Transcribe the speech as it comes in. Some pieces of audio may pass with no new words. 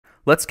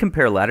Let's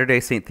compare Latter-day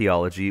Saint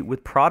theology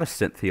with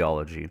Protestant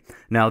theology.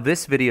 Now,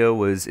 this video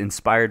was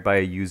inspired by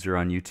a user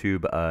on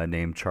YouTube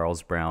named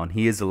Charles Brown.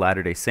 He is a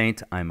Latter-day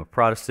Saint. I'm a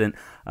Protestant.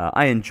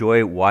 I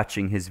enjoy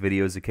watching his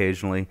videos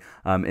occasionally,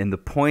 and the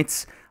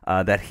points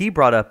that he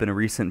brought up in a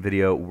recent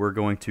video we're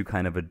going to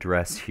kind of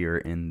address here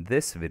in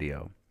this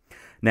video.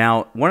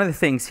 Now, one of the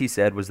things he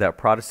said was that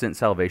Protestant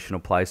salvation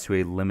applies to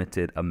a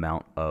limited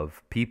amount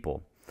of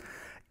people.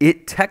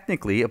 It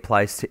technically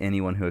applies to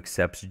anyone who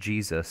accepts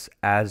Jesus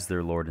as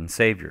their Lord and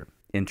Savior.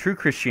 In true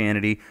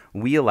Christianity,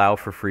 we allow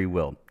for free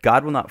will.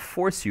 God will not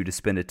force you to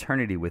spend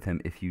eternity with Him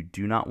if you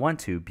do not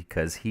want to,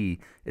 because He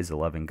is a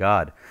loving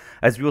God.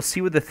 As we will see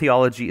with the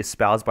theology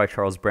espoused by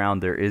Charles Brown,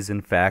 there is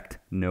in fact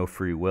no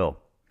free will.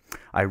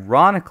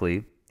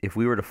 Ironically, if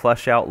we were to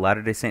flesh out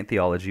Latter-day Saint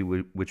theology,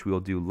 which we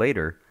will do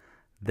later,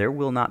 there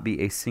will not be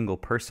a single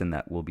person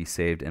that will be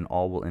saved, and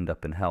all will end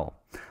up in hell.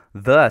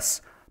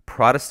 Thus,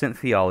 Protestant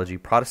theology,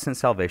 Protestant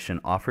salvation,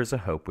 offers a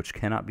hope which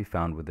cannot be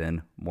found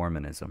within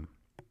Mormonism.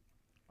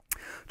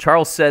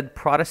 Charles said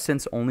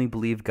Protestants only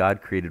believe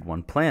God created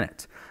one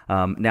planet.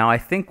 Now, I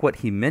think what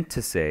he meant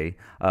to say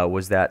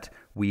was that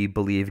we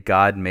believe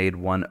God made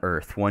one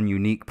Earth, one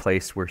unique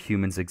place where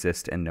humans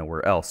exist and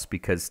nowhere else,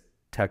 because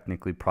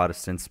technically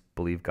Protestants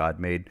believe God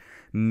made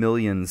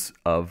millions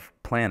of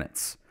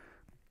planets.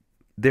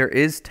 There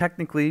is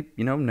technically,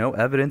 no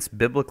evidence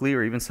biblically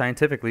or even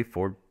scientifically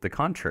for the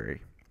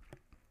contrary.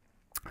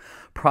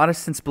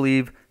 Protestants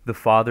believe the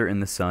Father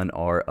and the Son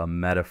are a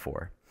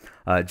metaphor.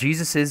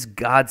 Jesus is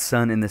God's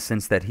Son in the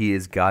sense that He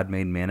is God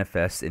made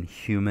manifest in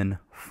human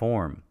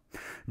form.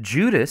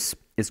 Judas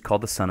is called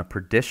the son of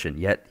perdition,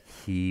 yet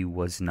he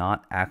was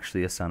not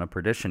actually a son of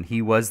perdition.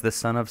 He was the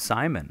son of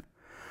Simon.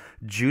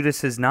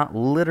 Judas is not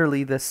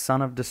literally the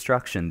son of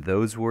destruction.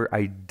 Those were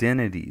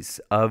identities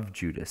of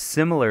Judas.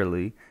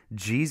 Similarly,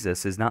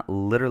 Jesus is not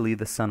literally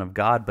the Son of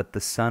God, but the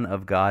Son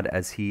of God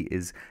as He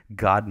is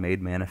God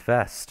made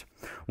manifest.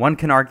 One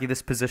can argue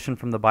this position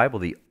from the Bible.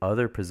 The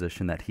other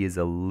position, that He is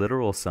a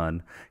literal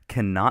Son,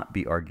 cannot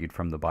be argued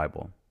from the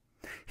Bible.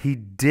 He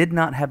did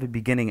not have a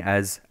beginning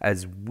as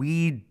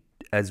we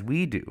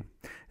do.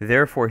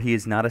 Therefore, He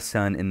is not a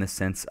son in the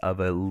sense of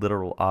a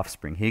literal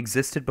offspring. He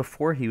existed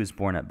before He was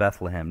born at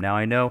Bethlehem. Now,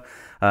 I know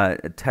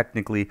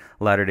technically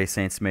Latter-day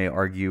Saints may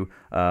argue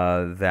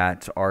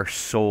that our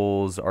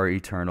souls are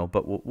eternal,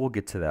 but we'll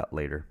get to that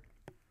later.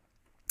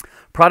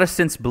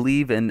 Protestants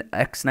believe in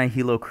ex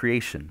nihilo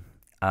creation,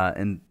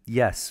 and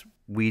yes,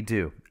 we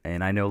do.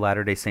 And I know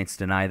Latter-day Saints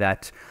deny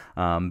that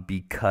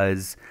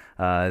because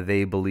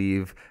they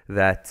believe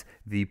that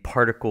the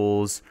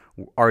particles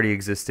already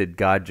existed.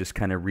 God just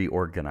kind of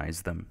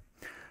reorganized them.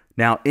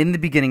 Now, in the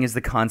beginning is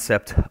the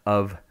concept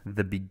of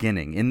the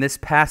beginning. In this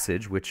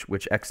passage,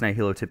 which ex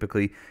nihilo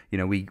typically,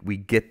 we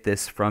get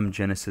this from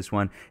Genesis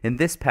 1. In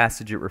this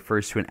passage, it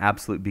refers to an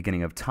absolute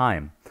beginning of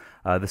time.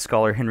 The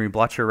scholar Henry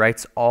Blocher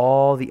writes,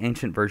 all the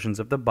ancient versions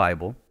of the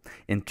Bible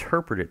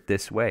interpret it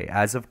this way,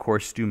 as of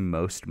course do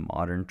most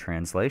modern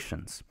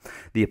translations.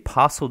 The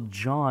Apostle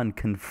John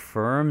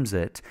confirms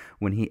it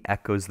when he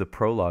echoes the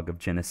prologue of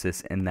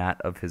Genesis and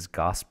that of his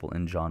gospel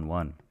in John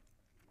 1.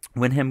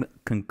 When him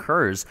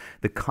concurs,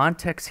 the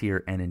context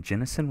here and in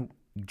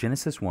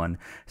Genesis 1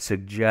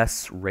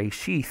 suggests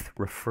Reshith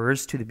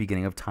refers to the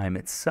beginning of time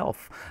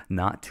itself,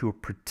 not to a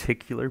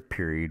particular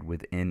period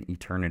within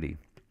eternity.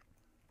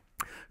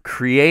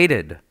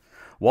 Created.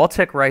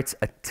 Waltech writes,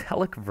 a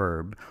telic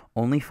verb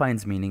only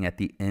finds meaning at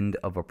the end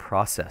of a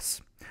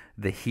process.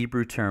 The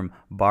Hebrew term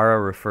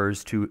bara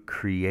refers to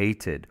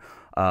created.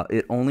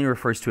 It only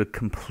refers to a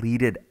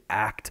completed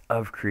act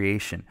of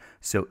creation.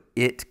 So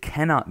it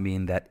cannot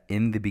mean that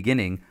in the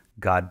beginning,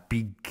 God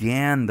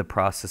began the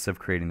process of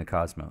creating the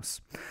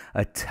cosmos.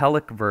 A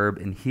telic verb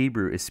in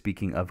Hebrew is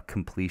speaking of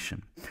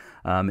completion.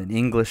 In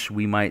English,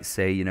 we might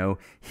say,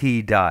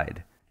 He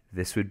died.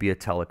 This would be a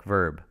telic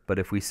verb. But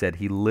if we said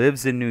He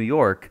lives in New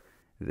York,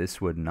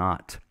 this would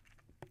not.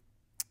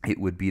 It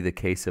would be the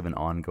case of an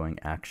ongoing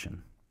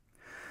action.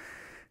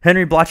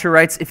 Henry Blocher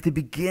writes, if the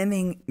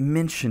beginning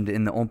mentioned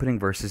in the opening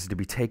verses is to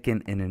be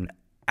taken in an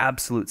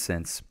absolute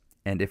sense,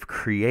 and if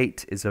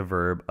create is a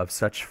verb of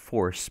such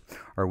force,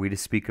 are we to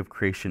speak of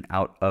creation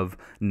out of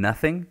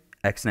nothing,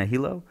 ex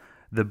nihilo?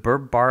 The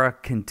verb bara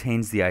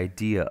contains the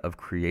idea of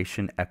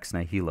creation ex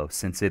nihilo,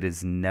 since it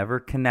is never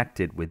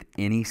connected with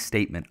any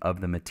statement of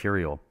the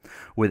material.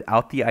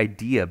 Without the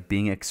idea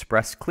being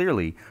expressed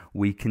clearly,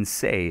 we can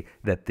say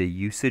that the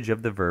usage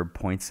of the verb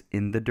points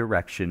in the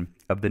direction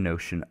of the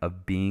notion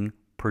of being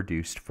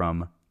produced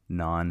from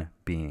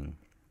non-being.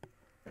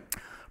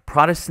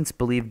 Protestants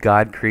believe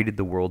God created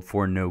the world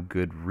for no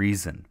good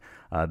reason.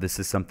 This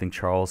is something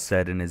Charles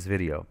said in his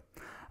video.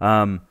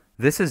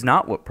 This is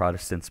not what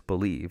Protestants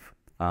believe.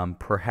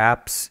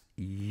 Perhaps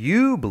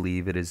you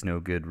believe it is no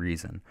good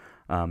reason.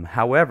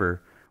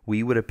 However,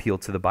 we would appeal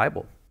to the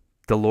Bible.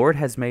 The Lord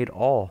has made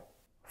all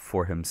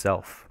for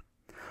Himself.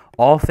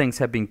 All things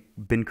have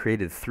been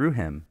created through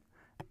Him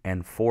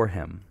and for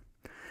Him.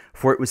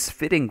 For it was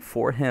fitting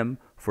for Him,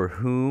 for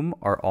whom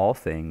are all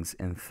things,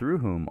 and through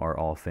whom are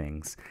all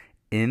things,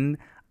 in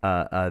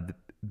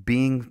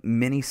being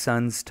many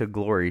sons to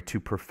glory to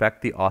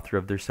perfect the author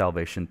of their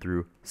salvation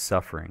through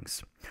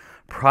sufferings.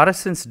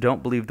 Protestants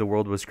don't believe the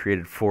world was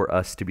created for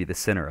us to be the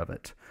center of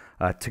it,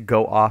 to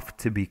go off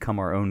to become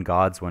our own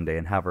gods one day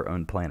and have our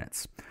own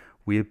planets.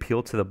 We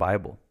appeal to the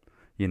Bible.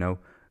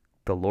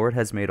 The Lord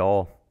has made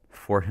all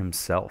for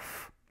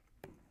himself.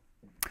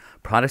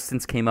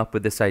 Protestants came up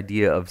with this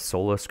idea of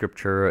sola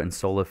scriptura and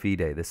sola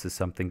fide. This is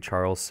something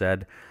Charles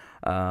said.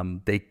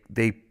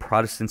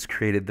 Protestants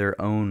created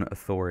their own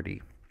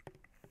authority.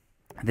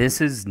 This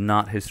is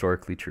not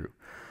historically true.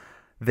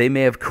 They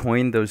may have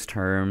coined those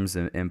terms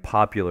and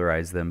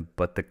popularized them,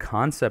 but the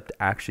concept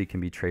actually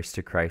can be traced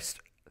to Christ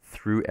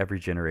through every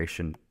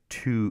generation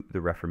to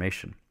the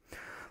Reformation.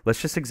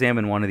 Let's just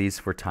examine one of these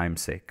for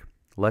time's sake.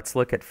 Let's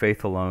look at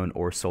faith alone,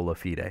 or sola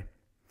fide.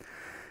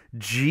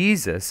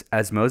 Jesus,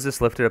 as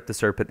Moses lifted up the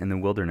serpent in the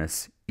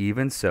wilderness,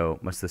 even so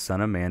must the Son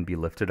of Man be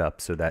lifted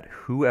up, so that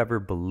whoever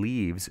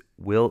believes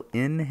will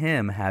in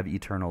him have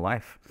eternal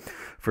life.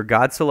 For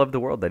God so loved the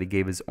world that he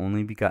gave his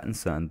only begotten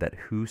Son, that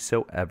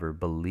whosoever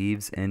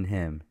believes in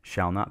him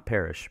shall not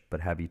perish,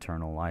 but have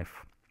eternal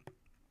life.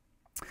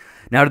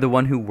 Now to the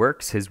one who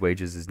works, his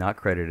wages is not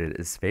credited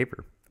as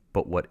favor,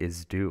 but what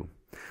is due.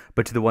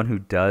 But to the one who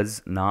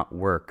does not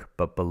work,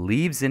 but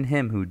believes in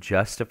him who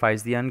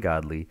justifies the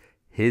ungodly,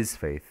 his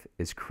faith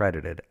is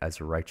credited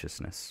as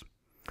righteousness.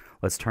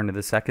 Let's turn to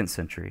the 2nd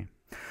century.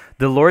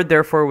 The Lord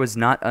therefore was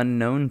not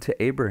unknown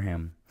to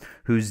Abraham,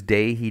 whose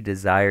day he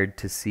desired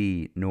to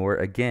see, nor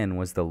again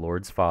was the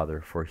Lord's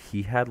father, for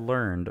he had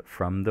learned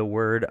from the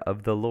word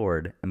of the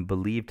Lord and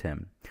believed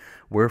him.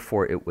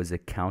 Wherefore it was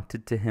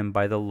accounted to him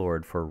by the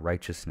Lord for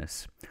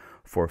righteousness.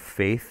 For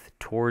faith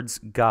towards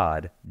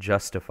God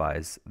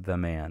justifies the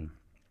man.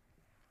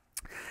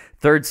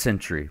 3rd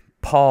century.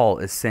 Paul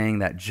is saying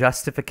that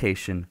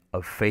justification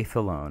of faith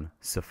alone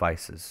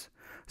suffices,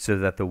 so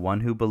that the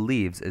one who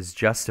believes is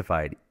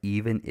justified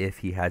even if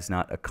he has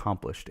not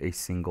accomplished a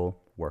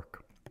single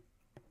work.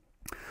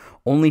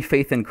 Only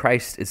faith in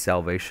Christ is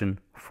salvation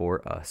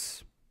for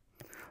us.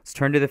 Let's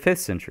turn to the 5th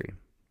century.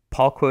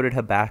 Paul quoted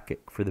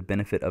Habakkuk for the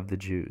benefit of the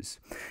Jews,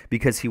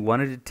 because he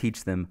wanted to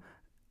teach them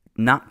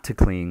not to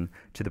cling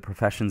to the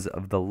professions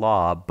of the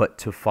law, but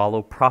to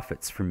follow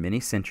prophets from many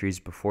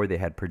centuries before they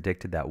had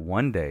predicted that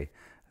one day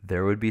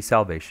there would be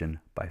salvation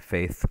by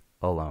faith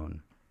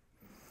alone.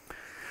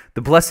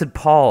 The blessed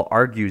Paul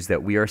argues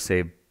that we are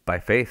saved by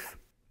faith,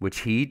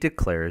 which he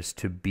declares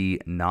to be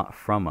not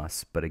from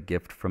us, but a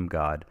gift from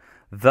God.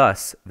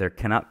 Thus, there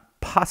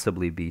cannot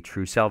possibly be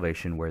true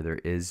salvation where there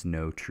is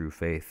no true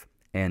faith.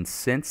 And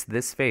since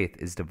this faith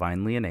is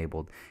divinely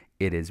enabled,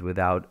 it is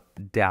without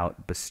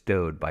doubt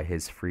bestowed by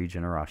his free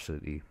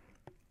generosity.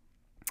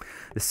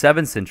 The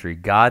 7th century,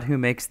 God who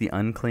makes the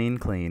unclean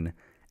clean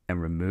and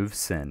removes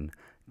sin,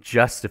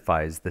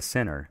 justifies the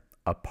sinner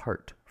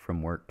apart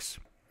from works.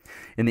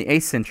 In the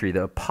 8th century,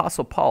 the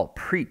Apostle Paul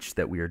preached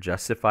that we are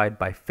justified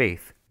by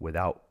faith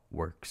without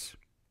works.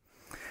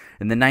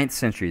 In the 9th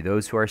century,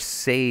 those who are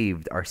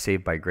saved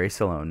by grace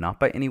alone, not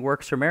by any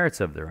works or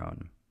merits of their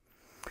own.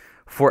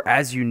 For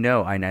as you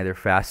know, I neither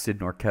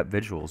fasted nor kept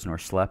vigils, nor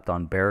slept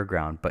on bare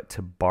ground, but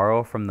to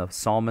borrow from the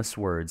psalmist's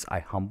words, I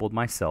humbled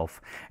myself,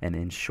 and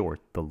in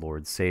short, the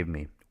Lord saved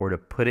me. Or to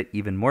put it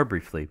even more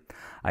briefly,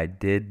 I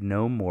did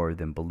no more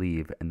than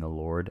believe, and the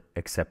Lord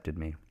accepted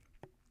me.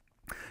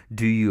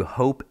 Do you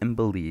hope and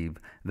believe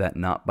that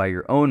not by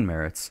your own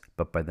merits,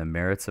 but by the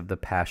merits of the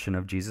passion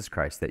of Jesus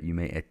Christ, that you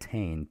may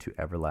attain to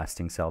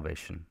everlasting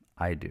salvation?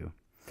 I do.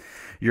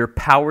 Your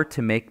power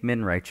to make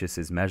men righteous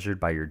is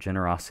measured by your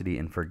generosity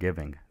in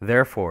forgiving.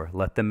 Therefore,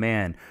 let the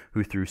man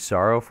who through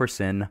sorrow for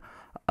sin,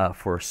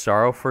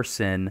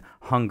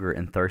 hunger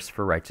and thirst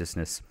for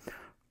righteousness,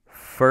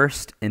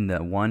 first in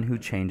the one who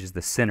changes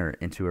the sinner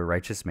into a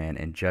righteous man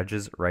and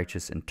judges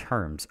righteous in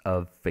terms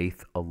of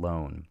faith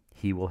alone,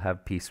 he will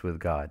have peace with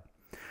God.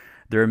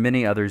 There are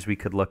many others we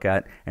could look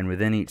at, and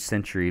within each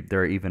century,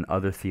 there are even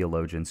other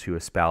theologians who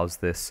espouse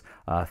this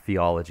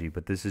theology,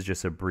 but this is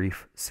just a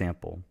brief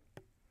sample.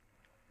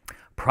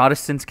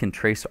 Protestants can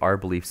trace our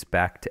beliefs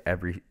back to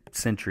every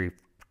century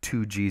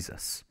to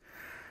Jesus.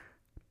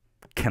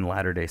 Can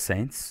Latter-day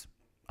Saints?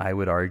 I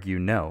would argue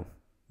no.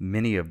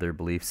 Many of their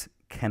beliefs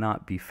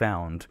cannot be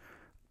found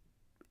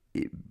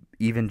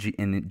even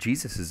in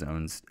Jesus'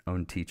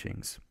 own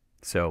teachings.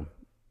 So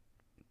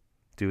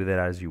do with it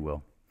as you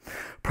will.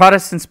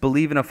 Protestants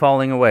believe in a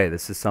falling away.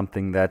 This is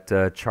something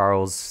that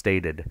Charles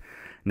stated.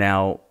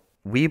 Now,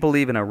 we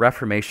believe in a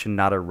reformation,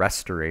 not a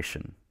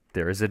restoration.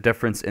 There is a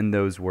difference in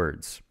those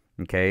words.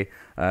 Okay,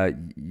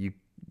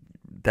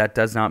 that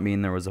does not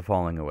mean there was a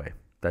falling away.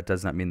 That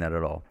does not mean that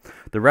at all.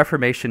 The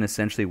Reformation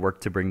essentially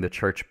worked to bring the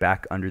church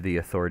back under the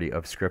authority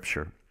of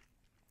Scripture.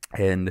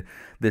 And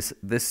this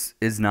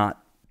is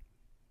not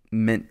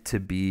meant to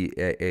be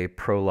a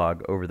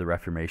prologue over the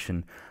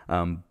Reformation,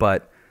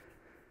 but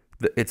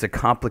it's a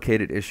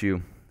complicated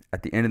issue.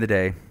 At the end of the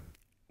day,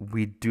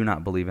 we do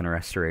not believe in a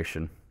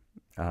restoration.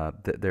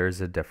 There is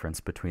a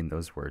difference between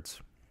those words.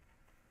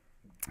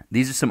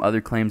 These are some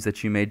other claims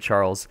that you made,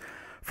 Charles.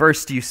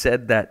 First, you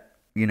said that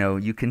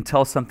you can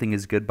tell something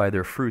is good by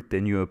their fruit.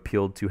 Then you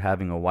appealed to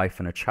having a wife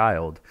and a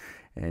child,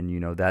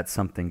 and that's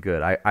something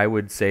good. I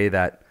would say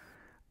that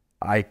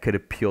I could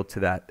appeal to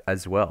that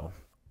as well.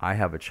 I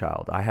have a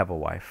child. I have a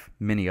wife.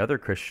 Many other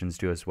Christians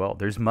do as well.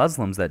 There's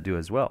Muslims that do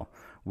as well.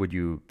 Would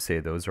you say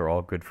those are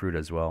all good fruit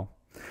as well?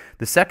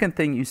 The second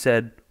thing you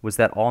said was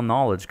that all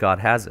knowledge, God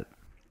has it.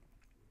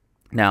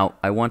 Now,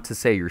 I want to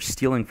say you're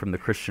stealing from the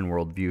Christian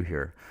worldview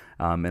here,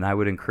 and I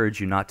would encourage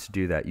you not to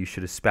do that. You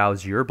should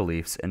espouse your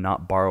beliefs and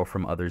not borrow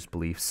from others'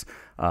 beliefs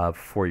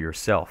for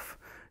yourself.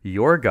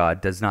 Your God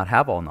does not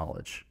have all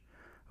knowledge.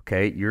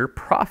 Okay, your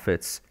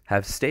prophets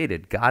have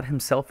stated God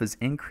himself is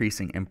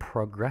increasing and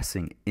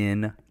progressing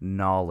in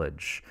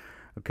knowledge.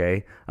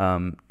 Okay,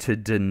 to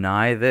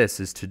deny this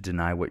is to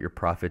deny what your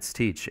prophets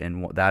teach.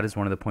 And that is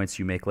one of the points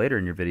you make later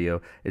in your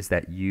video, is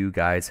that you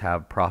guys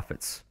have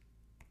prophets.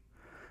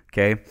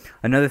 Okay,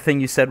 another thing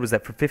you said was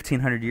that for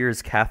 1,500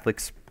 years,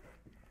 Catholics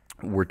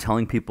were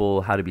telling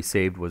people how to be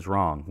saved was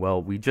wrong.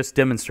 Well, we just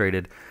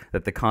demonstrated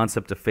that the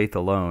concept of faith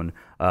alone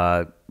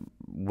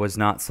was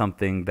not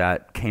something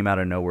that came out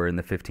of nowhere in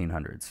the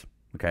 1500s.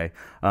 Okay,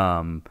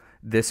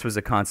 this was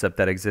a concept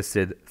that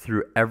existed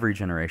through every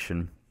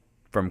generation,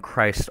 from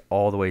Christ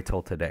all the way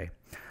till today.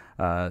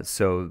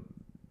 So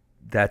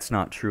that's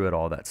not true at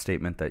all, that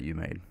statement that you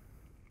made.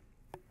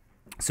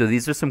 So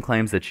these are some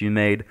claims that you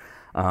made,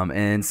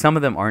 and some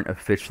of them aren't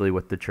officially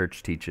what the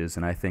church teaches,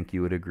 and I think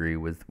you would agree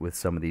with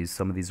some of these.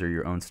 Some of these are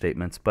your own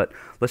statements, but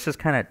let's just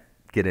kind of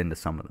get into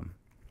some of them.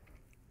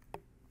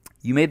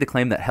 You made the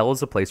claim that hell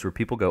is a place where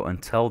people go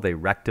until they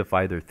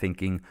rectify their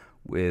thinking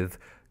with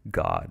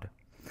God.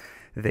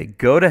 They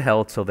go to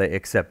hell till they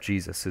accept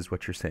Jesus, is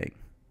what you're saying.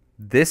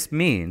 This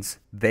means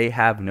they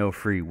have no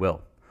free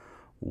will.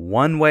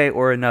 One way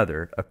or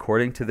another,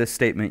 according to this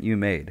statement you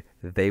made,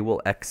 they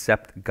will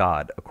accept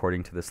God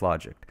according to this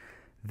logic.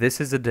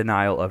 This is a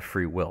denial of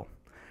free will.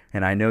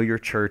 And I know your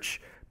church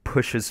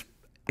pushes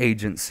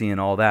agency and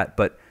all that,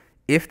 but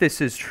if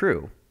this is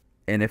true,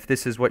 and if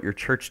this is what your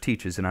church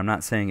teaches, and I'm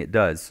not saying it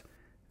does,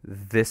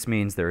 this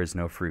means there is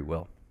no free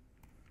will.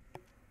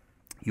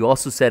 You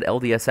also said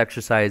LDS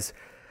exercise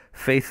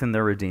faith in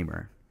the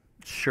Redeemer.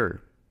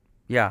 Sure.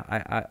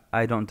 Yeah,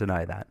 I don't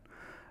deny that.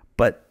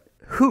 But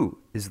who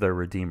is the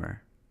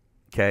Redeemer?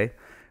 Okay?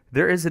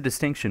 There is a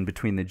distinction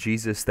between the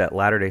Jesus that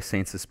Latter-day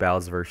Saints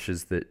espouse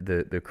versus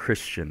the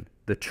Christian,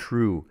 the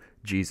true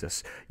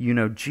Jesus.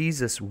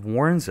 Jesus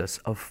warns us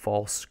of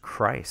false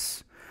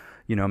Christs.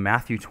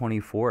 Matthew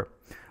 24,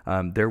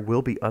 there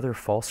will be other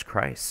false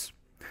Christs.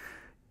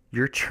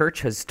 Your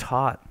church has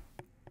taught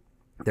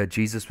that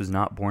Jesus was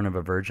not born of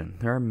a virgin.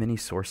 There are many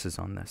sources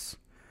on this.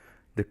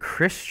 The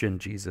Christian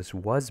Jesus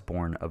was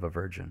born of a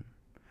virgin.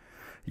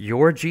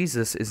 Your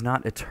Jesus is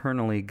not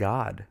eternally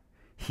God.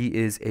 He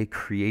is a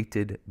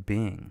created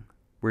being,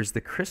 whereas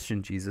the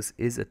Christian Jesus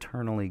is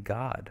eternally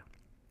God.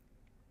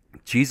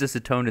 Jesus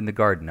atoned in the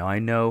garden. Now, I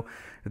know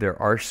there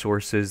are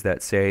sources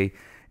that say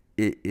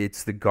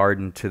it's the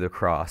garden to the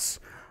cross,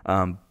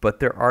 but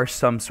there are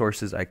some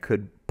sources I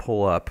could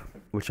pull up,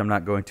 which I'm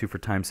not going to for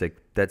time's sake,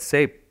 that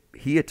say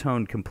he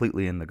atoned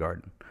completely in the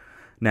garden.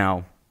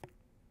 Now,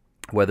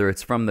 whether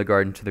it's from the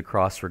garden to the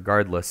cross,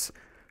 regardless,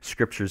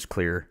 Scripture's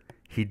clear.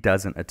 He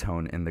doesn't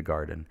atone in the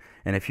garden.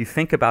 And if you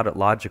think about it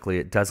logically,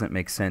 it doesn't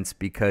make sense,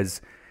 because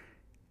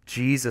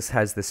Jesus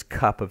has this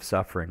cup of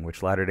suffering,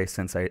 which Latter-day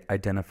Saints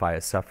identify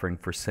as suffering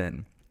for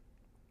sin.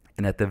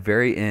 And at the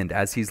very end,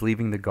 as he's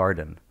leaving the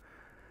garden,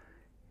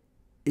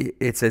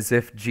 it's as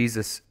if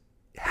Jesus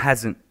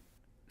hasn't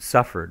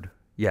suffered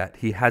yet.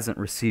 He hasn't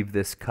received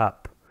this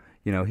cup.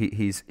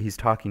 He's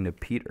talking to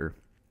Peter.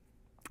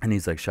 And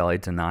he's like, shall I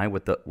deny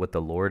what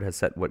the Lord has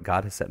set, what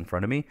God has set in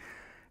front of me?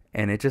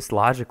 And it just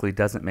logically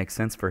doesn't make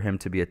sense for him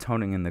to be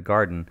atoning in the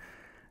garden.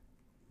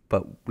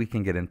 But we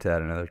can get into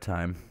that another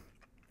time.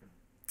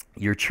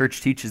 Your church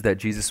teaches that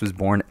Jesus was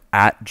born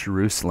at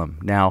Jerusalem.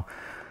 Now,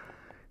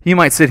 you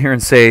might sit here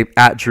and say,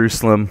 at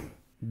Jerusalem,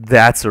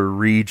 that's a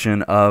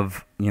region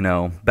of,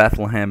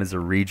 Bethlehem is a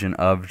region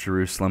of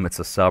Jerusalem. It's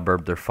a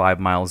suburb. They're 5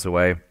 miles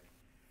away.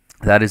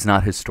 That is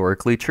not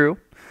historically true.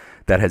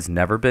 That has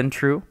never been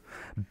true.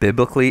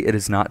 Biblically, it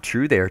is not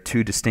true. They are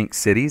two distinct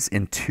cities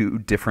in two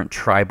different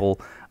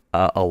tribal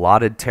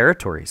allotted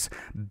territories.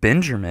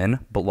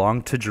 Benjamin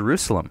belonged to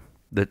Jerusalem.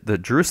 The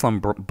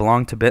Jerusalem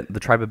belonged to the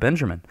tribe of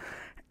Benjamin.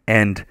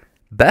 And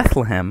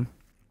Bethlehem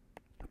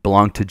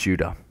belonged to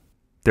Judah.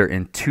 They're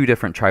in two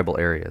different tribal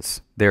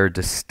areas. They're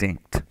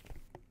distinct.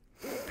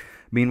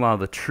 Meanwhile,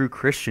 the true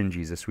Christian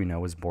Jesus we know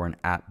was born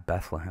at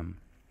Bethlehem.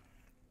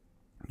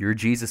 Your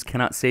Jesus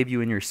cannot save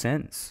you in your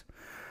sins.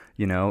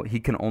 He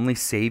can only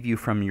save you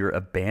from your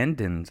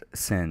abandoned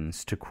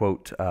sins, to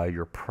quote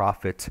your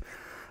prophet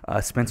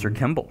Spencer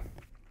Kimball.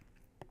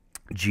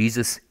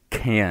 Jesus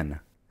can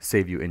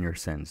save you in your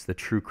sins. The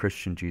true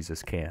Christian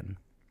Jesus can.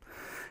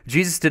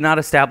 Jesus did not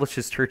establish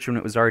his church when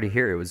it was already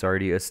here. It was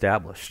already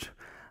established.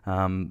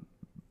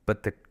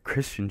 But the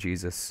Christian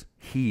Jesus,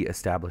 he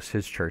established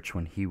his church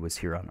when he was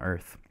here on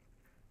earth.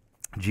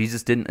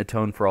 Jesus didn't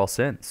atone for all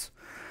sins.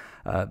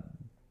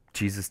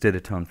 Jesus did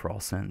atone for all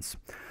sins.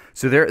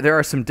 So there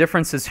are some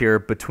differences here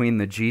between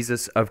the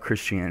Jesus of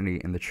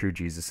Christianity and the true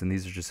Jesus, and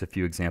these are just a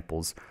few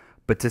examples.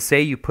 But to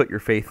say you put your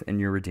faith in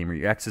your Redeemer,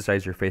 you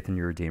exercise your faith in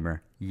your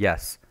Redeemer,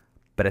 yes.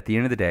 But at the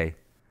end of the day,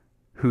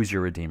 who's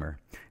your Redeemer?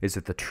 Is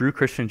it the true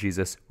Christian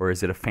Jesus, or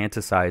is it a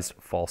fantasized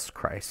false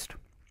Christ?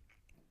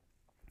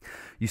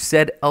 You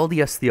said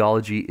LDS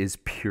theology is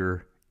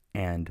pure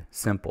and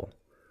simple.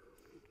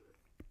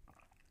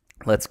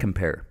 Let's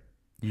compare.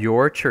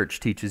 Your church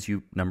teaches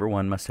you, number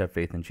one, must have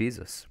faith in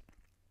Jesus.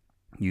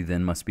 You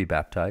then must be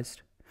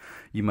baptized.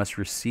 You must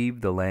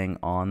receive the laying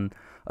on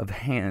of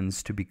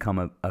hands to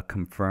become a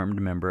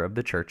confirmed member of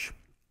the church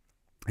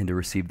and to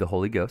receive the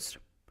Holy Ghost.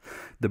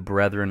 The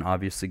brethren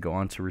obviously go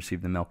on to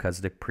receive the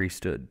Melchizedek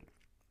priesthood.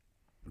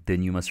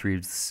 Then you must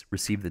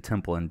receive the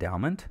temple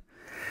endowment.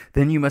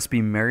 Then you must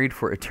be married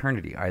for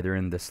eternity, either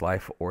in this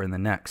life or in the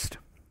next.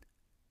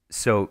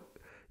 So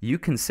you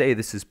can say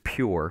this is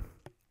pure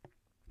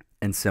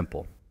and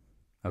simple,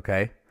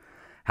 okay?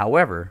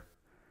 However,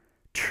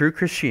 true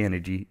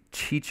Christianity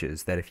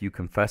teaches that if you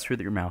confess with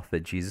your mouth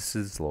that Jesus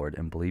is Lord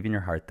and believe in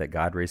your heart that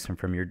God raised him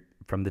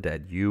from the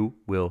dead, you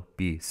will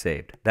be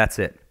saved. That's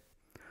it.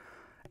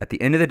 At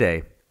the end of the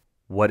day,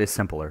 what is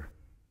simpler?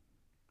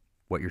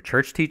 What your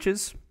church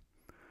teaches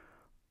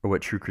or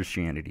what true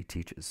Christianity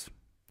teaches?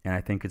 And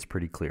I think it's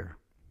pretty clear.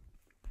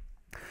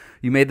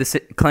 You made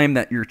the claim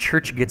that your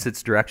church gets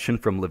its direction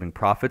from living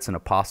prophets and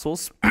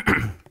apostles.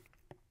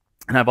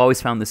 And I've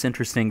always found this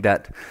interesting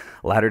that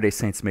Latter-day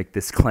Saints make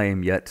this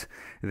claim, yet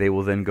they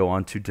will then go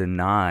on to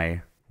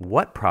deny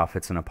what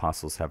prophets and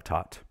apostles have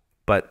taught.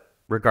 But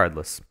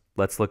regardless,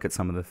 let's look at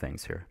some of the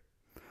things here.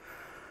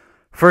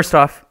 First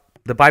off,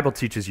 the Bible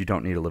teaches you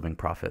don't need a living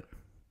prophet.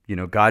 You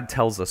know, God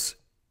tells us,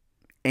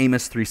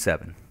 Amos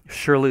 3:7,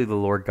 surely the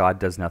Lord God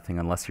does nothing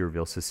unless he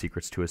reveals his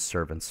secrets to his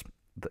servants,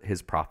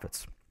 his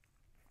prophets.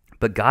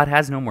 But God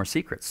has no more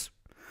secrets.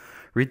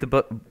 Read the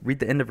book, read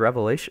the end of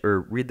Revelation, or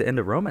read the end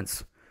of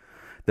Romans.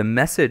 The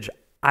message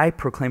I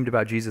proclaimed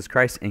about Jesus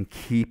Christ in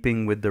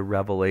keeping with the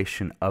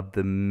revelation of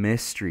the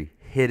mystery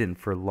hidden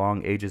for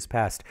long ages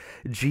past.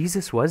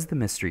 Jesus was the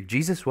mystery.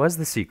 Jesus was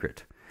the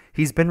secret.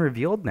 He's been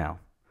revealed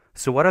now.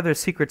 So what other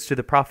secrets do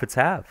the prophets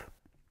have?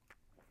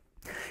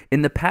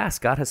 In the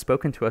past, God has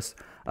spoken to us,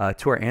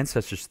 to our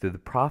ancestors through the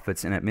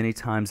prophets, and at many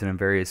times and in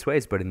various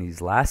ways. But in these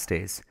last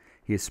days,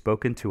 he has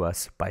spoken to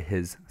us by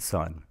his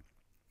Son.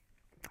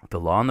 The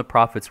law and the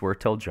prophets were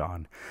till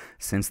John.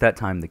 Since that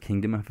time, the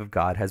kingdom of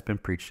God has been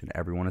preached, and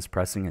everyone is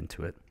pressing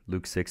into it.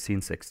 Luke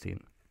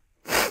 16:16.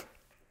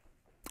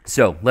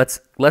 So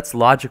let's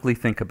logically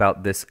think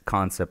about this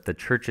concept. The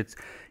church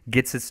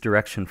gets its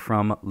direction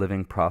from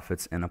living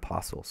prophets and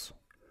apostles.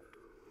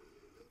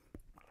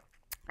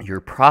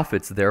 Your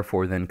prophets,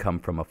 therefore, then come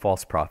from a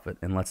false prophet,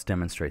 and let's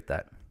demonstrate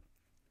that.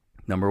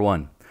 Number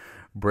one,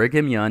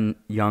 Brigham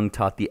Young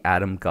taught the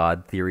Adam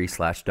God theory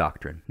 /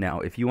 doctrine. Now,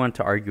 if you want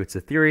to argue it's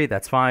a theory,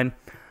 that's fine.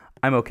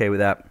 I'm okay with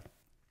that.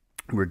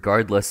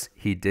 Regardless,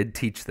 he did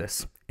teach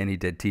this, and he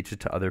did teach it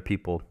to other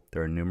people.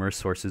 There are numerous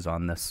sources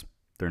on this.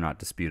 They're not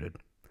disputed.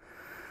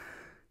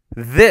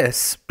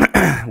 This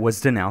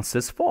was denounced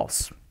as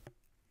false.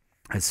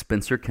 As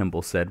Spencer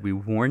Kimball said, we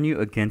warn you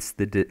against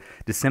the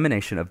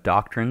dissemination of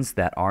doctrines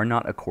that are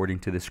not according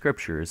to the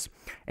scriptures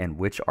and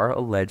which are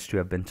alleged to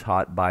have been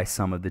taught by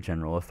some of the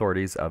general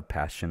authorities of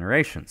past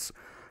generations,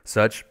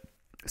 such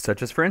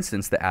as, for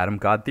instance, the Adam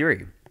God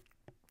theory.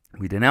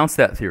 We denounce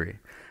that theory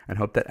and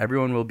hope that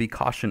everyone will be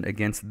cautioned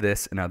against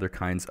this and other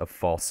kinds of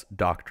false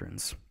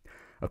doctrines.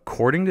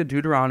 According to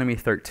Deuteronomy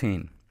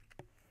 13,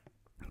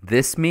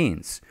 this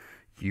means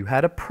you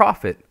had a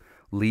prophet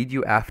lead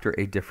you after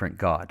a different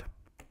God.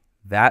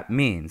 That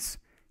means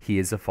he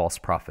is a false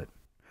prophet.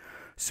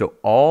 So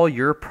all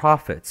your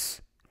prophets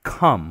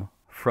come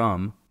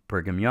from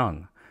Brigham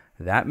Young.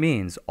 That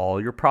means all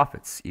your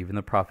prophets, even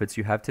the prophets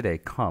you have today,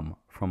 come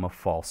from a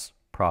false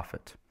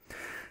prophet.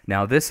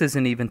 Now, this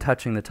isn't even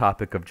touching the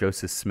topic of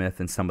Joseph Smith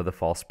and some of the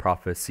false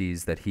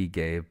prophecies that he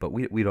gave, but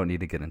we don't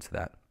need to get into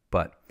that.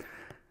 But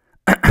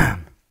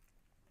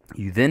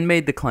you then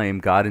made the claim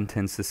God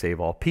intends to save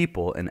all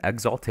people, and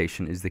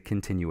exaltation is the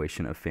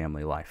continuation of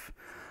family life.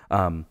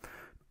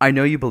 I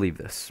know you believe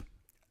this.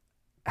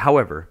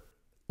 However,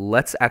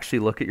 let's actually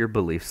look at your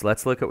beliefs.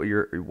 Let's look at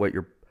what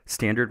your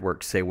standard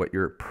works say, what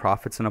your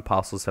prophets and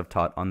apostles have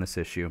taught on this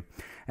issue,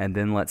 and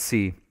then let's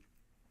see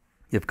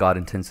if God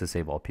intends to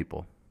save all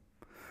people.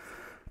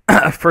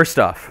 First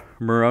off,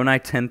 Moroni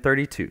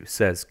 10:32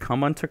 says,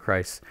 "Come unto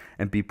Christ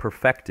and be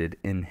perfected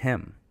in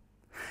him.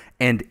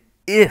 And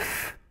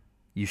if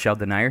you shall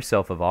deny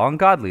yourself of all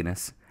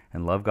ungodliness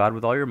and love God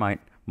with all your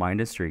might,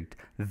 mind, and strength,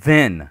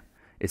 then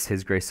is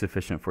his grace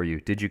sufficient for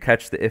you." Did you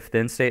catch the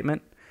if-then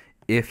statement?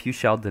 If you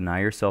shall deny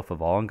yourself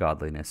of all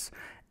ungodliness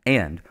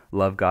and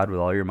love God with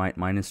all your might,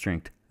 mind, and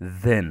strength,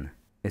 then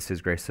is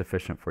his grace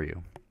sufficient for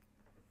you.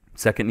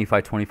 2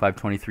 Nephi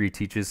 25:23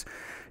 teaches,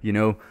 you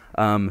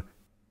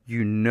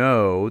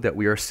know that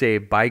we are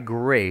saved by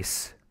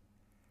grace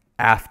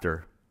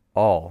after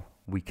all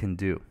we can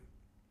do.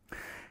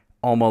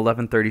 Alma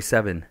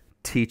 11:37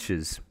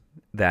 teaches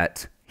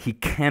that He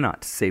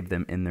cannot save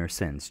them in their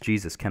sins.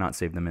 Jesus cannot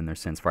save them in their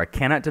sins. For I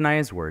cannot deny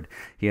his word.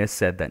 He has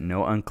said that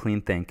no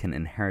unclean thing can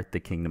inherit the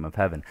kingdom of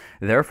heaven.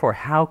 Therefore,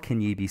 how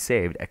can ye be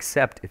saved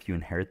except if you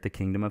inherit the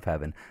kingdom of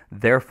heaven?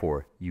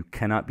 Therefore, you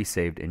cannot be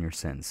saved in your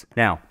sins.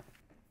 Now,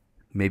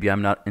 maybe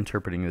I'm not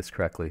interpreting this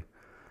correctly.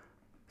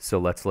 So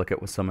let's look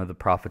at what some of the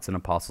prophets and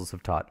apostles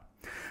have taught.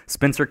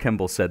 Spencer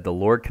Kimball said, "The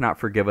Lord cannot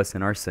forgive us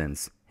in our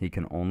sins. He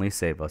can only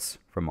save us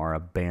from our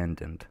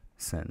abandoned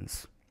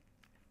sins."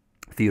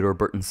 Theodore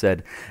Burton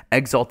said,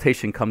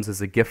 "Exaltation comes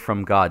as a gift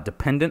from God,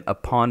 dependent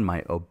upon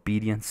my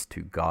obedience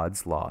to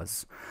God's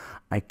laws.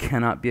 I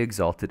cannot be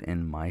exalted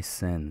in my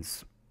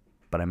sins,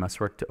 but I must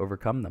work to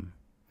overcome them."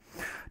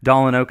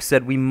 Dolan Oak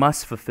said, "We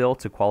must fulfill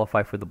to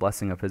qualify for the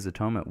blessing of his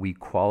atonement. We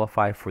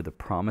qualify for the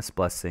promised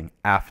blessing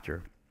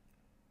after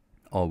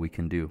all we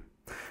can do."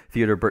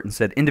 Theodore Burton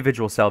said,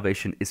 "Individual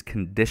salvation is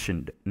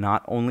conditioned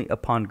not only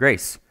upon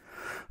grace,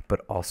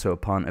 but also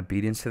upon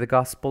obedience to the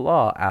gospel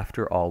law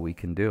after all we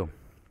can do."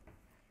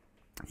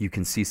 You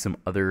can see some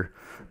other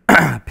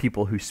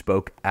people who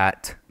spoke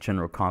at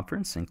General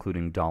Conference,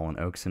 including Dolan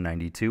Oaks in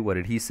 92. What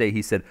did he say?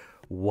 He said,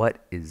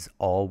 "What is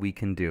all we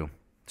can do?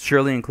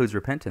 Surely includes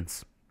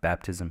repentance,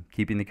 baptism,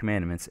 keeping the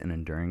commandments, and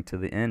enduring to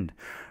the end."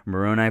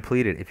 Moroni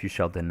pleaded, "If you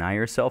shall deny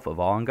yourself of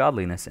all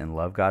ungodliness and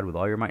love God with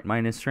all your might,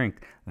 mind, and strength,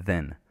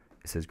 then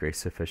is his grace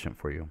sufficient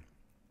for you."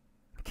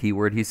 Key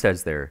word he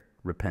says there,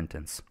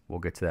 repentance. We'll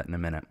get to that in a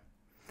minute.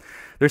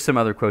 There's some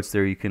other quotes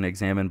there you can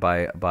examine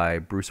by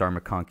Bruce R.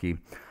 McConkie,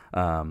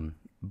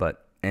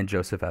 and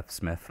Joseph F.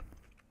 Smith.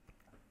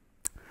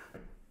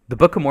 The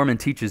Book of Mormon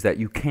teaches that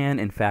you can,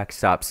 in fact,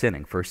 stop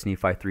sinning. 1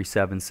 Nephi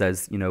 3:7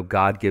 says,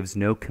 God gives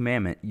no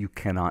commandment you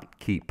cannot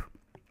keep.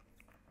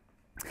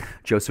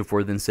 Joseph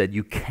Worthen said,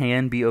 "You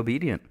can be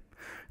obedient.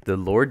 The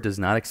Lord does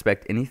not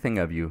expect anything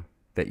of you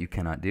that you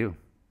cannot do.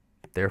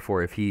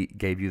 Therefore, if he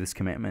gave you this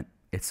commandment,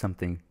 it's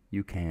something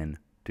you can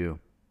do."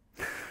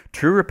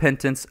 True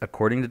repentance,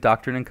 according to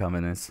Doctrine and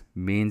Covenants,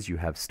 means you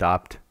have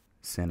stopped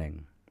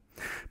sinning.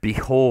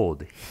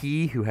 "Behold,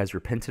 he who has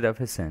repented of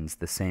his sins,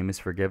 the same is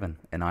forgiven,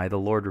 and I, the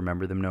Lord,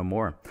 remember them no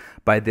more.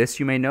 By this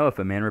you may know if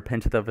a man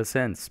repenteth of his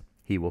sins,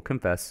 he will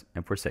confess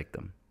and forsake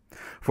them.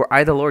 For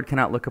I, the Lord,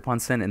 cannot look upon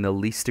sin in the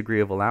least degree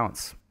of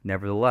allowance.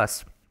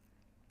 Nevertheless,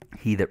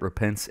 he that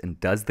repents and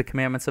does the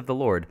commandments of the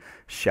Lord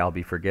shall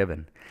be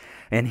forgiven.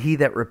 And he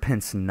that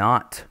repents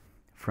not,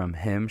 from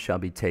him shall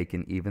be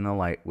taken even the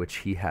light which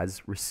he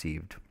has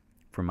received.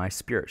 For my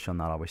spirit shall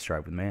not always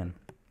strive with man.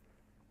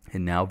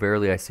 And now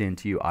verily I say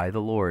unto you, I,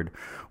 the Lord,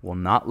 will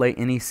not lay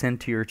any sin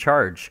to your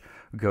charge.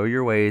 Go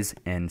your ways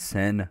and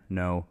sin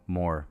no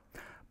more.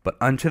 But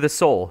unto the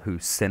soul who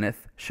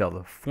sinneth shall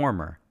the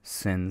former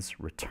sins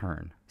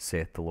return,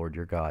 saith the Lord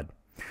your God."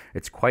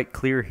 It's quite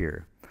clear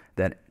here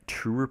that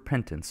true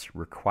repentance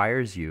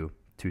requires you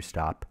to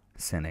stop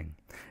sinning.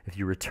 If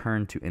you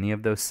return to any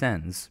of those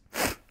sins,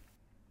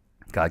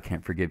 God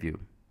can't forgive you.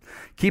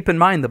 Keep in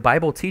mind, the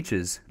Bible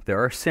teaches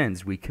there are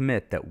sins we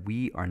commit that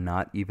we are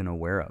not even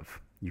aware of.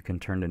 You can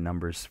turn to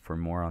Numbers for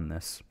more on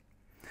this.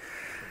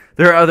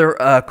 There are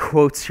other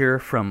quotes here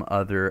from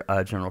other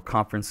general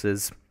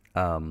conferences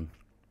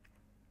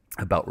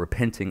about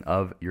repenting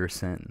of your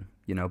sin.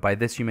 By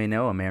this you may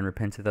know a man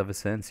repenteth of his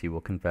sins, he will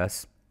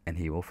confess, and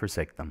he will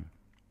forsake them.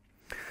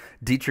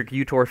 Dietrich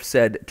Utorf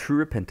said, "True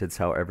repentance,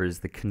 however, is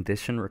the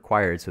condition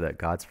required so that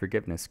God's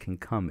forgiveness can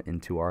come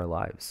into our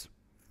lives."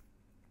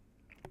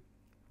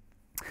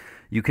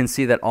 You can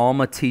see that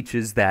Alma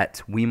teaches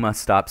that we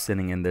must stop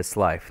sinning in this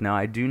life. Now,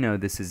 I do know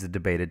this is a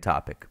debated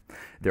topic.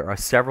 There are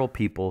several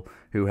people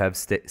who have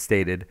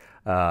stated,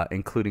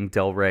 including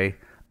Delbert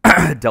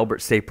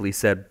Stapley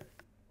said,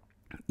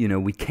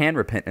 we can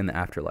repent in the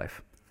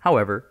afterlife.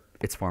 However,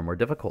 it's far more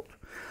difficult.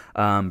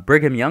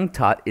 Brigham Young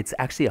taught it's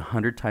actually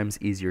 100 times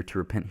easier to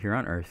repent here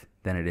on earth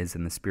than it is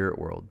in the spirit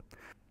world.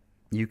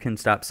 You can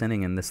stop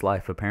sinning in this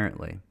life,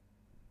 apparently.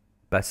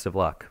 Best of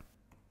luck.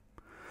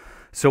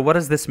 So what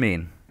does this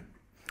mean?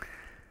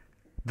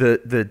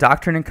 The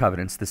Doctrine and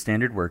Covenants, the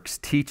Standard Works,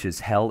 teaches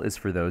hell is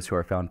for those who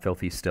are found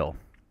filthy still.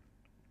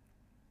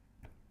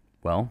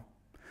 Well,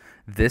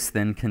 this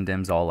then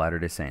condemns all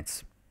Latter-day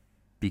Saints.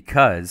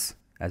 Because,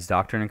 as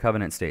Doctrine and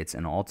Covenant states,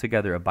 "and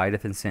altogether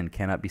abideth in sin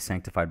cannot be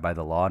sanctified by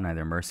the law,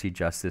 neither mercy,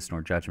 justice,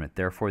 nor judgment.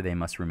 Therefore they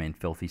must remain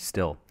filthy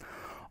still."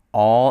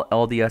 All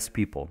LDS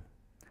people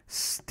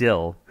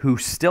who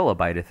still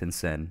abideth in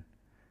sin,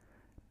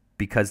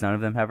 because none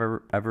of them have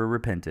ever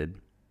repented,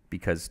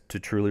 because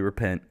to truly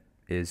repent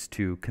is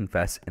to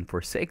confess and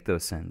forsake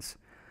those sins.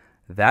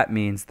 That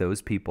means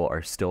those people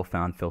are still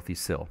found filthy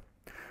still.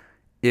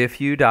 If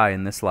you die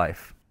in this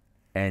life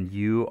and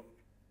you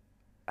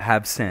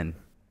have sin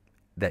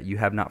that you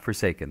have not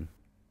forsaken,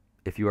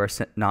 if you are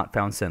not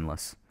found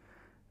sinless,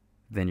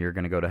 then you're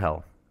going to go to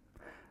hell.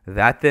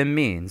 That then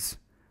means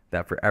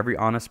that for every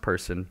honest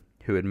person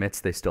who admits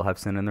they still have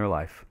sin in their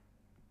life,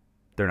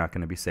 they're not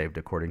going to be saved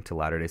according to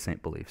Latter-day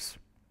Saint beliefs.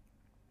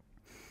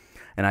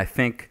 And I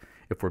think,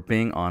 if we're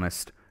being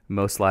honest,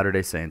 most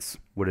Latter-day Saints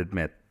would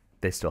admit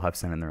they still have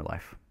sin in their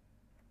life.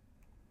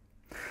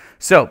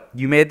 So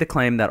you made the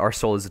claim that our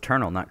soul is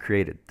eternal, not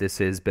created. This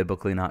is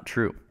biblically not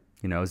true.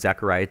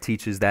 Zechariah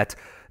teaches that,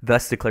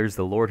 thus declares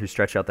the Lord who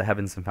stretched out the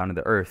heavens and founded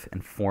the earth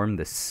and formed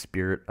the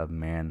spirit of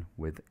man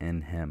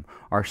within him.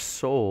 Our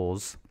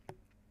souls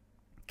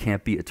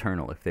can't be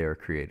eternal if they are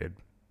created.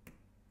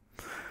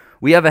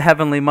 We have a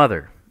heavenly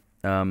mother.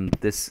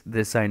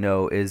 This I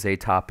know is a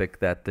topic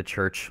that the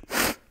church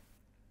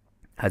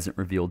hasn't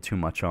revealed too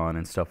much on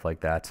and stuff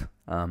like that.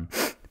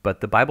 But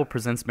the Bible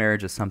presents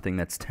marriage as something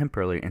that's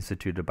temporarily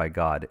instituted by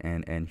God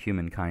and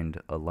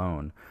humankind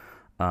alone.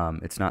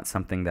 It's not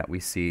something that we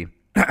see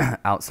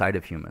outside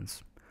of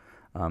humans.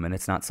 And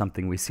it's not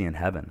something we see in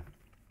heaven.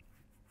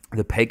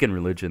 The pagan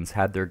religions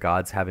had their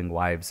gods having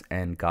wives,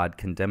 and God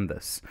condemned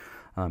this.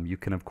 You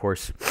can, of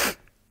course,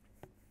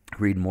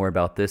 read more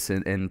about this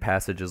in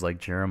passages like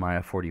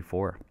Jeremiah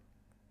 44.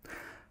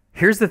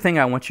 Here's the thing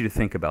I want you to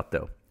think about,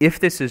 though. If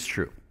this is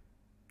true,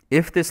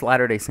 if this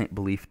Latter-day Saint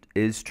belief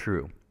is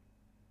true,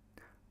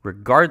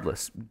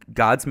 regardless,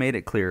 God's made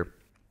it clear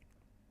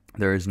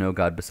there is no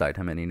God beside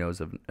him, and he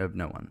knows of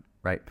no one,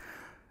 right?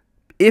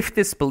 If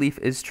this belief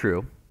is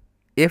true,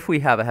 if we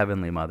have a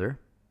heavenly mother,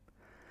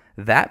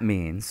 that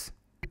means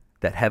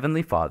that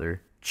Heavenly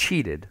Father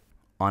cheated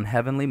on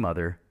Heavenly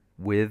Mother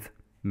with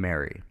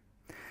Mary.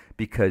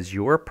 Because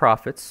your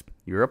prophets,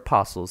 your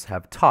apostles,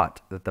 have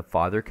taught that the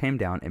Father came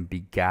down and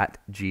begat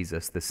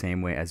Jesus the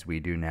same way as we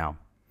do now.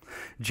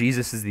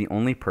 Jesus is the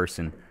only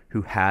person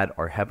who had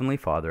our Heavenly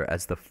Father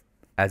as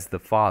the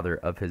Father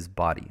of his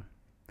body.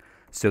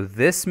 So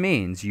this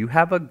means you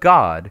have a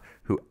God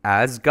who,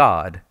 as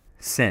God,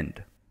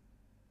 sinned.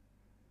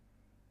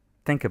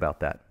 Think about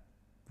that.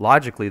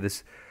 Logically,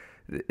 this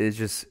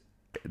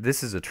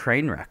is a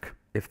train wreck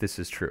if this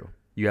is true.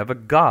 You have a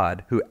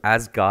God who,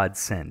 as God,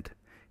 sinned.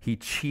 He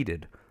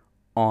cheated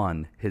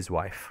on his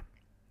wife.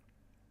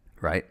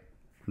 Right?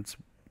 It's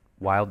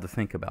wild to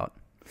think about.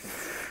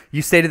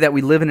 You stated that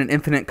we live in an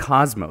infinite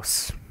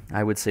cosmos.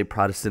 I would say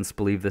Protestants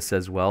believe this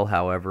as well.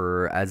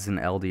 However, as an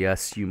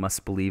LDS, you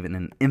must believe in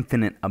an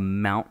infinite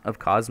amount of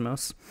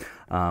cosmos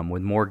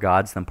with more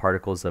gods than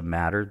particles of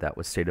matter. That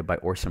was stated by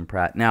Orson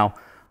Pratt. Now,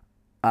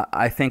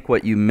 I think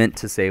what you meant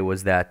to say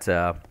was that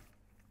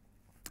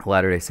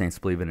Latter-day Saints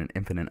believe in an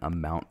infinite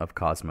amount of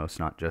cosmos,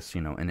 not just,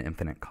 an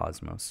infinite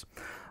cosmos.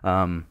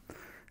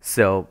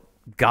 So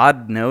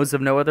God knows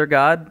of no other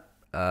God.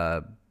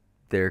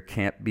 There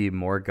can't be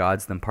more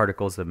gods than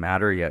particles of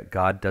matter, yet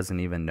God doesn't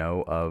even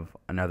know of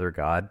another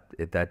God.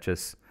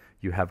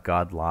 You have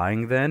God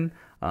lying then,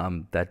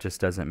 that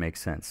just doesn't make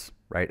sense,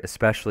 right?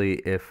 Especially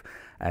if,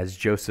 as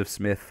Joseph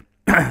Smith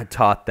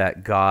taught,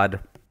 that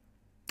God,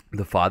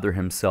 the Father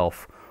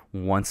himself,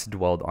 once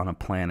dwelled on a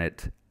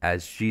planet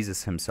as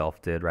Jesus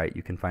himself did, right?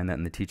 You can find that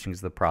in the Teachings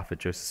of the Prophet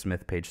Joseph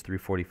Smith, page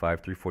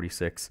 345,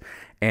 346.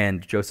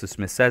 And Joseph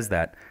Smith says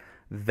that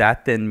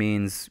then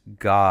means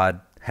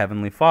God,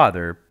 Heavenly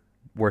Father,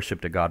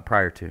 worshipped a God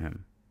prior to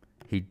him.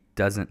 He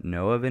doesn't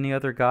know of any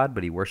other God,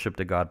 but he worshipped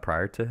a God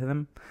prior to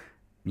him.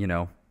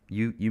 You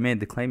made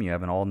the claim you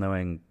have an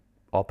all-knowing,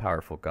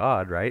 all-powerful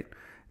God, right?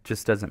 It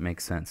just doesn't make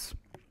sense.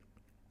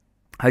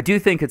 I do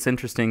think it's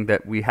interesting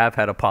that we have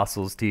had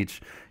apostles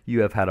teach, you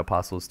have had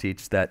apostles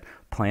teach, that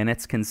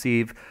planets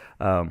conceive.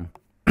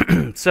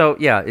 So,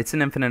 yeah, it's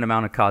an infinite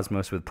amount of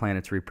cosmos with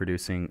planets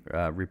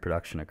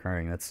reproduction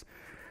occurring. That's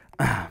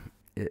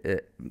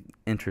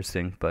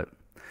interesting, but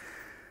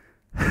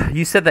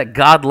you said that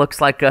God looks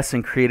like us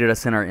and created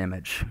us in our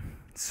image.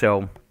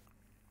 So,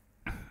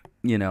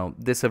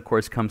 this, of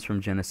course, comes from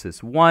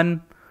Genesis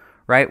 1,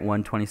 right?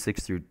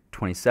 1:26 through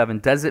 27.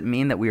 Does it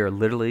mean that we are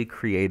literally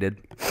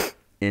created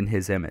in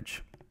his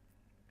image?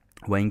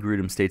 Wayne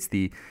Grudem states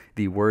the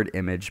word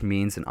image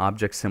means an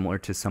object similar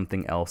to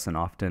something else and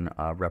often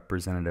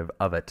representative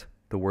of it.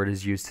 The word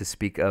is used to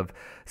speak of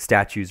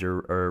statues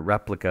or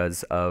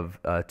replicas of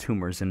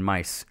tumors and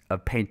mice,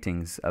 of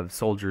paintings, of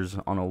soldiers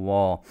on a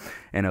wall,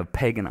 and of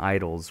pagan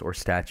idols or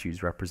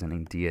statues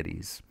representing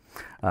deities.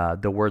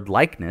 The word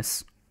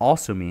likeness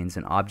also means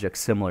an object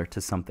similar to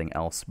something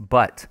else,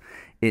 but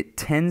it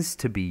tends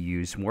to be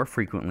used more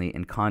frequently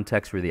in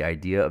contexts where the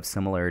idea of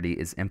similarity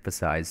is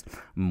emphasized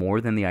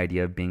more than the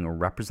idea of being a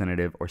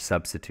representative or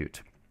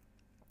substitute.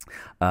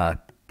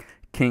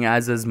 King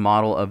Asa's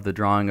model of the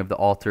drawing of the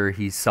altar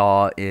he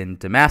saw in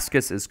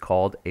Damascus is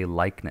called a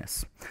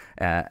likeness,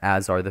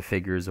 as are the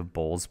figures of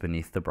bulls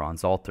beneath the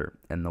bronze altar,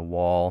 and the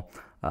wall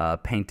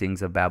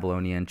paintings of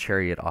Babylonian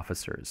chariot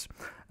officers.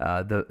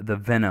 The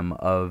venom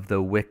of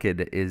the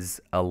wicked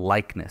is a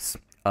likeness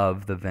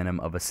of the venom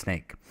of a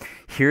snake.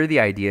 Here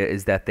the idea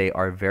is that they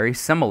are very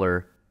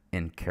similar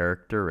in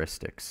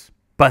characteristics,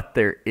 but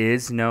there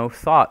is no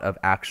thought of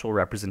actual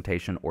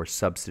representation or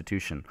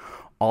substitution.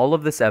 All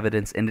of this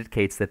evidence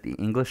indicates that the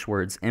English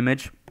words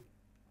image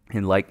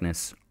and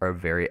likeness are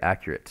very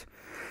accurate.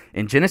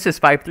 In Genesis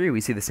 5:3,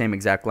 we see the same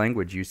exact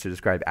language used to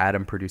describe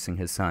Adam producing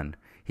his son.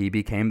 He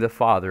became the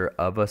father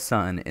of a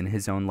son in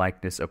his own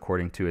likeness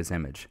according to his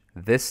image.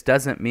 This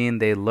doesn't mean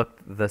they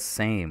looked the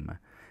same.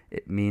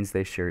 It means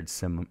they shared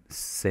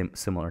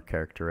similar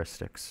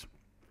characteristics.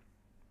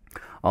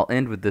 I'll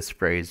end with this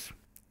phrase.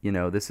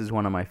 This is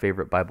one of my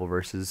favorite Bible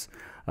verses,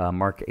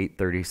 Mark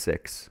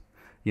 8:36.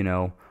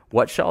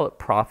 What shall it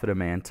profit a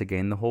man to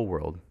gain the whole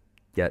world,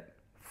 yet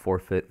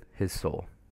forfeit his soul?